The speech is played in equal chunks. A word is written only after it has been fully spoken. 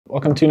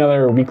Welcome to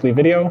another weekly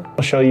video.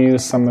 I'll show you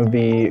some of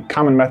the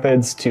common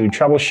methods to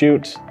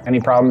troubleshoot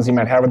any problems you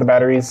might have with the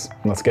batteries.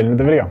 Let's get into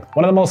the video.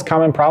 One of the most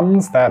common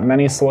problems that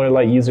many solar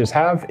light users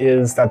have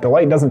is that the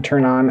light doesn't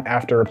turn on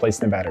after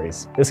replacing the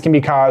batteries. This can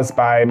be caused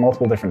by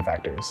multiple different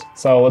factors.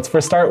 So let's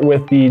first start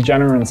with the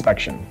general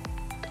inspection.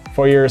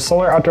 For your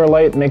solar outdoor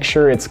light, make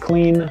sure it's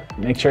clean,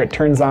 make sure it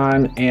turns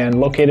on, and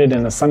located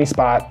in a sunny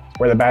spot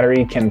where the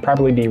battery can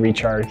properly be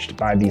recharged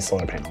by the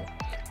solar panel.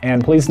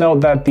 And please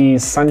note that the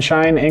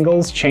sunshine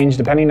angles change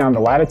depending on the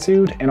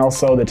latitude and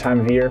also the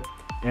time of year.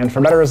 And for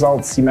better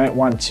results, you might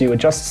want to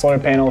adjust the solar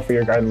panel for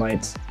your garden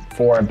lights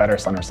for a better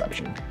sun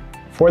reception.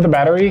 For the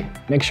battery,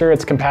 make sure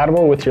it's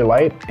compatible with your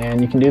light, and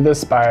you can do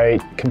this by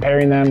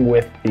comparing them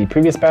with the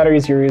previous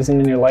batteries you were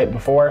using in your light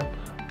before,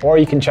 or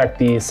you can check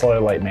the solar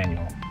light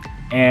manual.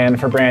 And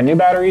for brand new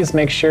batteries,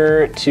 make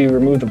sure to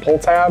remove the pull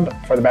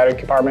tab for the battery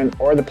compartment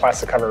or the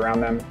plastic cover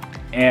around them,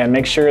 and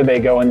make sure they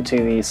go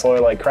into the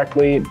solar light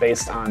correctly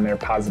based on their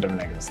positive and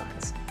negative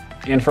signs.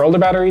 And for older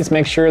batteries,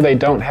 make sure they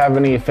don't have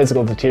any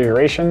physical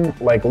deterioration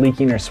like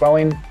leaking or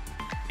swelling.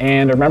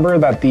 And remember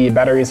that the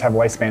batteries have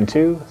lifespan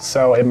too,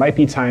 so it might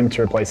be time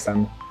to replace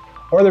them.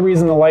 Or the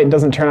reason the light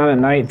doesn't turn on at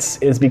night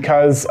is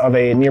because of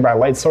a nearby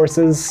light source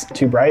is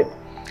too bright.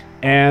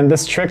 And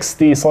this tricks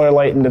the solar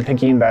light into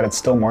thinking that it's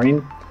still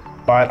morning.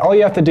 But all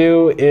you have to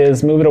do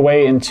is move it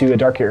away into a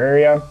darker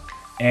area,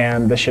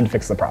 and this should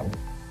fix the problem.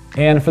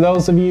 And for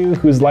those of you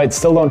whose lights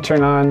still don't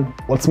turn on,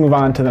 let's move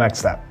on to the next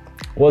step.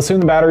 We'll assume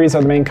the batteries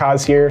are the main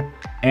cause here,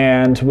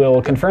 and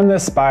we'll confirm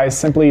this by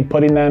simply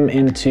putting them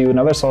into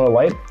another solar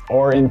light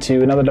or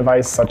into another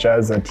device such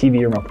as a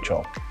TV remote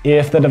control.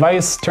 If the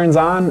device turns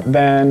on,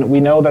 then we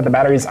know that the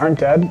batteries aren't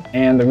dead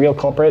and the real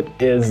culprit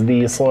is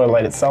the solar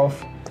light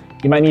itself.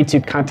 You might need to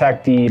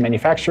contact the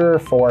manufacturer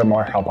for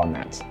more help on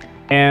that.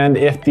 And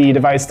if the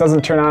device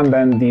doesn't turn on,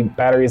 then the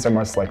batteries are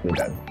most likely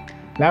dead.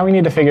 Now we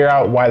need to figure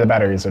out why the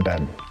batteries are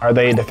dead. Are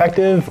they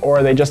defective, or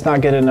are they just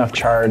not getting enough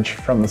charge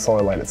from the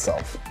solar light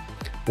itself?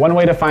 One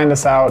way to find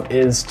this out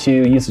is to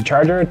use a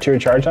charger to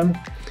recharge them.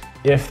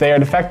 If they are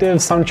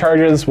defective, some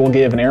chargers will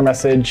give an error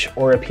message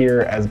or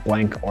appear as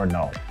blank or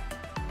null.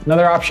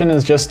 Another option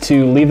is just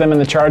to leave them in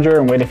the charger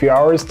and wait a few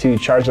hours to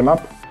charge them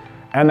up,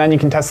 and then you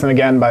can test them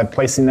again by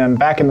placing them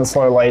back in the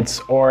solar lights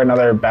or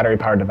another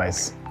battery-powered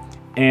device.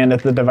 And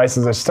if the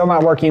devices are still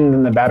not working,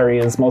 then the battery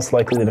is most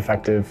likely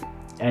defective,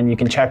 and you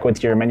can check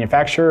with your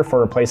manufacturer for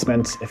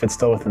replacement if it's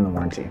still within the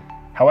warranty.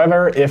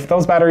 However, if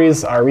those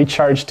batteries are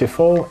recharged to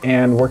full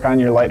and work on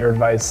your light or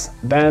device,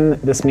 then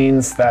this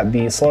means that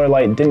the solar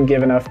light didn't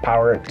give enough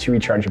power to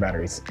recharge your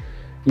batteries.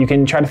 You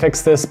can try to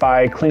fix this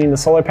by cleaning the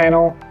solar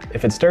panel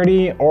if it's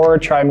dirty, or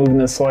try moving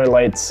the solar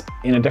lights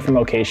in a different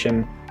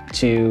location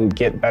to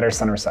get better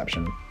sun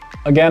reception.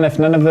 Again, if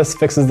none of this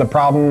fixes the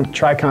problem,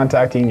 try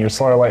contacting your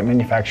solar light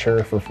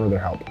manufacturer for further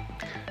help.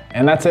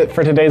 And that's it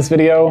for today's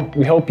video.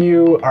 We hope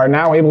you are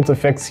now able to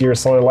fix your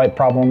solar light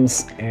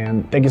problems,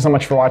 and thank you so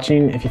much for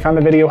watching. If you found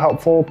the video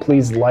helpful,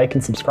 please like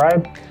and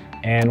subscribe,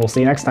 and we'll see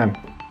you next time.